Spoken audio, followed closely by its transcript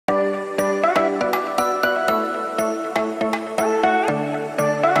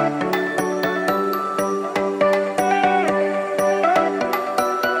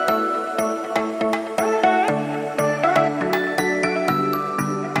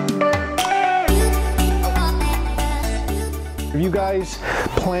you guys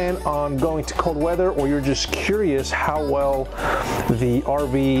plan on going to cold weather, or you're just curious how well the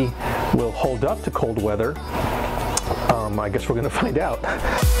RV will hold up to cold weather, I guess we're gonna find out.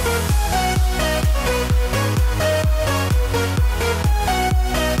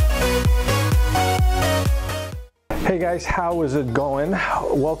 Hey guys, how is it going?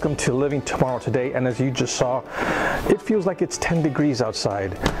 Welcome to Living Tomorrow Today, and as you just saw, it feels like it's 10 degrees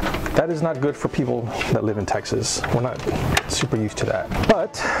outside. That is not good for people that live in Texas. We're not super used to that.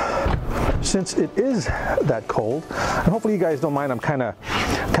 But since it is that cold, and hopefully you guys don't mind, I'm kind of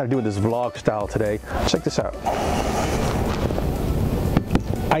doing this vlog style today. Check this out.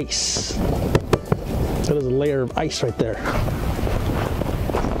 Ice. That is a layer of ice right there.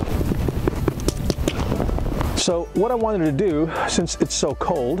 So what I wanted to do, since it's so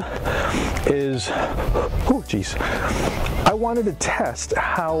cold, is, oh geez, I wanted to test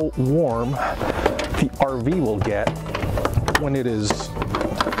how warm the RV will get when it is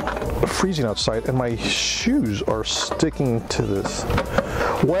freezing outside, and my shoes are sticking to this.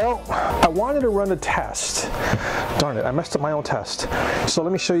 Well, I wanted to run a test. Darn it, I messed up my own test. So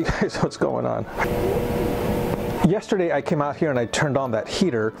let me show you guys what's going on. Yesterday I came out here and I turned on that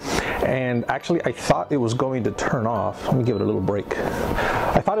heater, and actually I thought it was going to turn off. Let me give it a little break.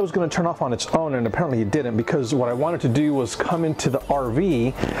 I thought it was going to turn off on its own, and apparently it didn't, because what I wanted to do was come into the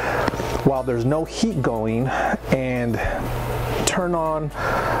RV while there's no heat going and turn on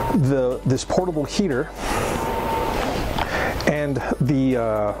this portable heater and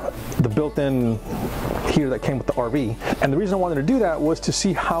the built-in heater that came with the RV. And the reason I wanted to do that was to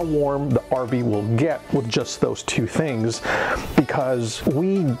see how warm the RV will get with just those two things, because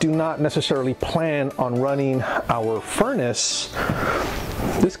we do not necessarily plan on running our furnace,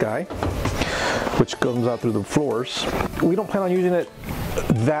 this guy, which comes out through the floors. We don't plan on using it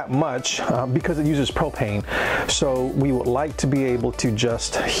that much because it uses propane. So we would like to be able to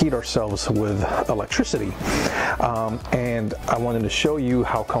just heat ourselves with electricity. And I wanted to show you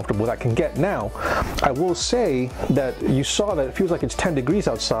how comfortable that can get. Now, I will say that you saw that it feels like it's 10 degrees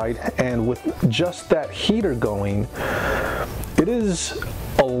outside, and with just that heater going, it is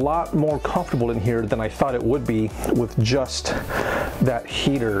a lot more comfortable in here than I thought it would be with just that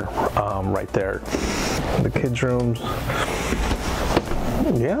heater right there. The kids' rooms.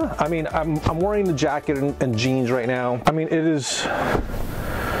 Yeah, I mean, I'm wearing the jacket and jeans right now. I mean, it's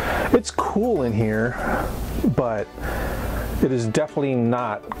cool in here, but it is definitely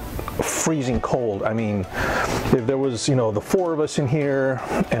not freezing cold. I mean, if there was, you know, the four of us in here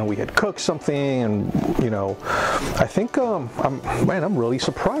and we had cooked something, and, you know, I think, I'm really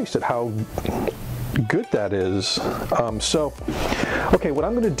surprised at how good that is. So, okay, what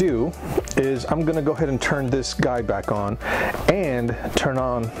I'm going to do is I'm going to go ahead and turn this guy back on and turn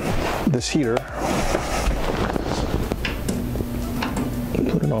on this heater.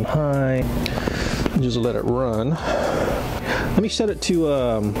 Put it on high. Just let it run. Let me set it to,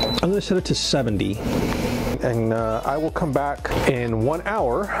 I'm going to set it to 70. And I will come back in 1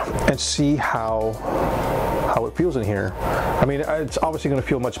 hour and see how it feels in here. I mean, it's obviously going to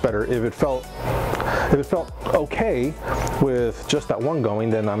feel much better. If it felt okay with just that one going,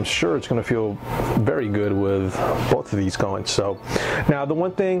 then I'm sure it's going to feel very good with both of these going. So now the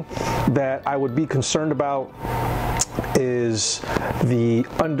one thing that I would be concerned about is the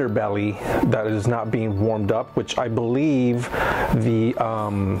underbelly that is not being warmed up, which I believe the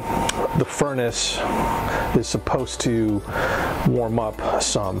furnace is supposed to warm up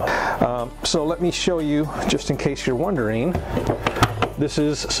some. So let me show you, just in case you're wondering. This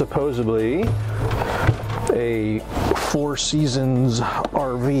is supposedly a Four Seasons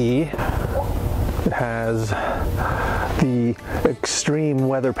RV. It has the extreme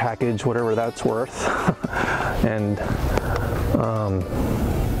weather package, whatever that's worth. And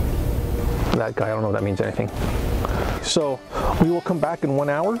that guy, I don't know if that means anything. So we will come back in 1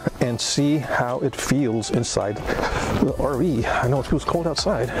 hour and see how it feels inside the RV. I know it feels cold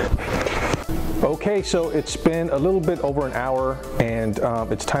outside. Okay, so it's been a little bit over an hour, and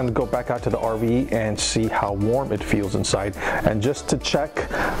it's time to go back out to the RV and see how warm it feels inside. And just to check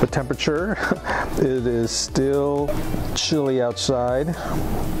the temperature, it is still chilly outside.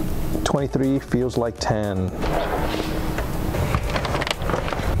 23 feels like 10.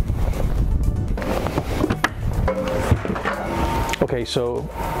 Okay, so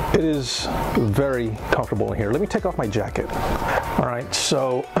it is very comfortable in here. Let me take off my jacket. All right,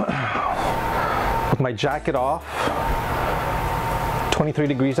 so with my jacket off, 23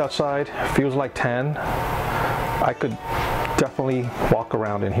 degrees outside, feels like 10. I could definitely walk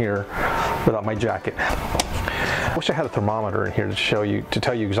around in here without my jacket. I wish I had a thermometer in here to show you, to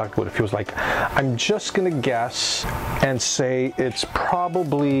tell you exactly what it feels like. I'm just gonna guess and say it's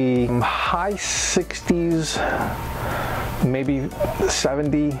probably high 60s, maybe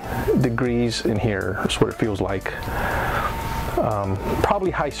 70 degrees in here. That's what it feels like.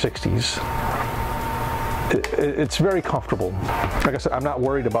 Probably high 60s. It's very comfortable. Like I said, I'm not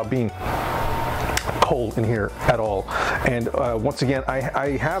worried about being cold in here at all. And once again,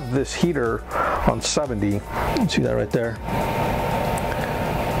 I have this heater on 70. See that right there?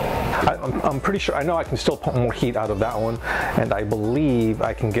 I'm pretty sure, I know I can still pump more heat out of that one, and I believe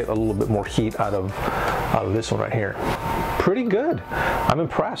I can get a little bit more heat out of this one right here. Pretty good. I'm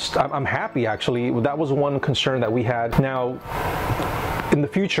impressed. I'm happy, actually. That was one concern that we had. Now, in the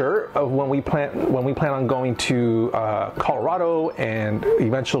future, when we plan on going to Colorado and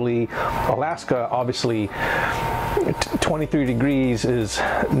eventually Alaska, obviously 23 degrees is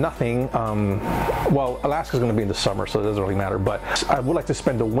nothing. Well, Alaska's going to be in the summer, so it doesn't really matter, but I would like to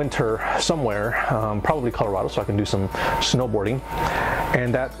spend the winter somewhere, probably Colorado, so I can do some snowboarding,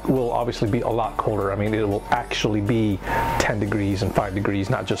 and that will obviously be a lot colder. I mean, it will actually be 10 degrees and 5 degrees,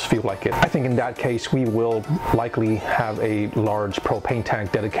 not just feel like it. I think in that case, we will likely have a large propane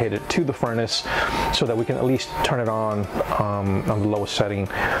tank dedicated to the furnace so that we can at least turn it on the lowest setting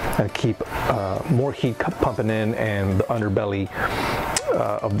and keep more heat pumping in and the underbelly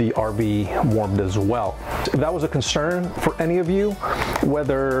of the RV warmed as well. If that was a concern for any of you,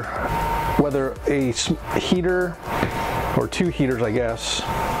 whether a heater or two heaters, I guess,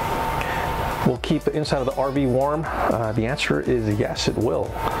 will keep the inside of the RV warm, the answer is yes, it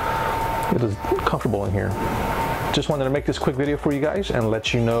will. It is comfortable in here. Just wanted to make this quick video for you guys and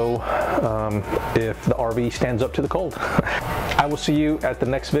let you know if the RV stands up to the cold. I will see you at the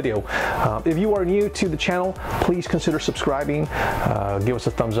next video. If you are new to the channel, please consider subscribing, give us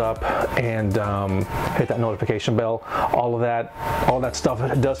a thumbs up, and hit that notification bell. All that stuff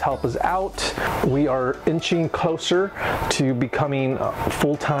does help us out. We are inching closer to becoming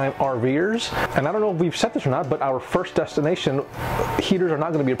full-time RVers. And I don't know if we've said this or not, but our first destination, heaters are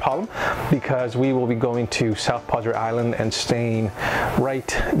not going to be a problem because we will be going to South Padre Island and staying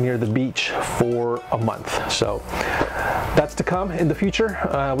right near the beach for a month. So that's to come in the future.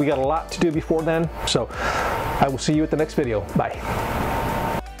 We got a lot to do before then. So I will see you at the next video. Bye.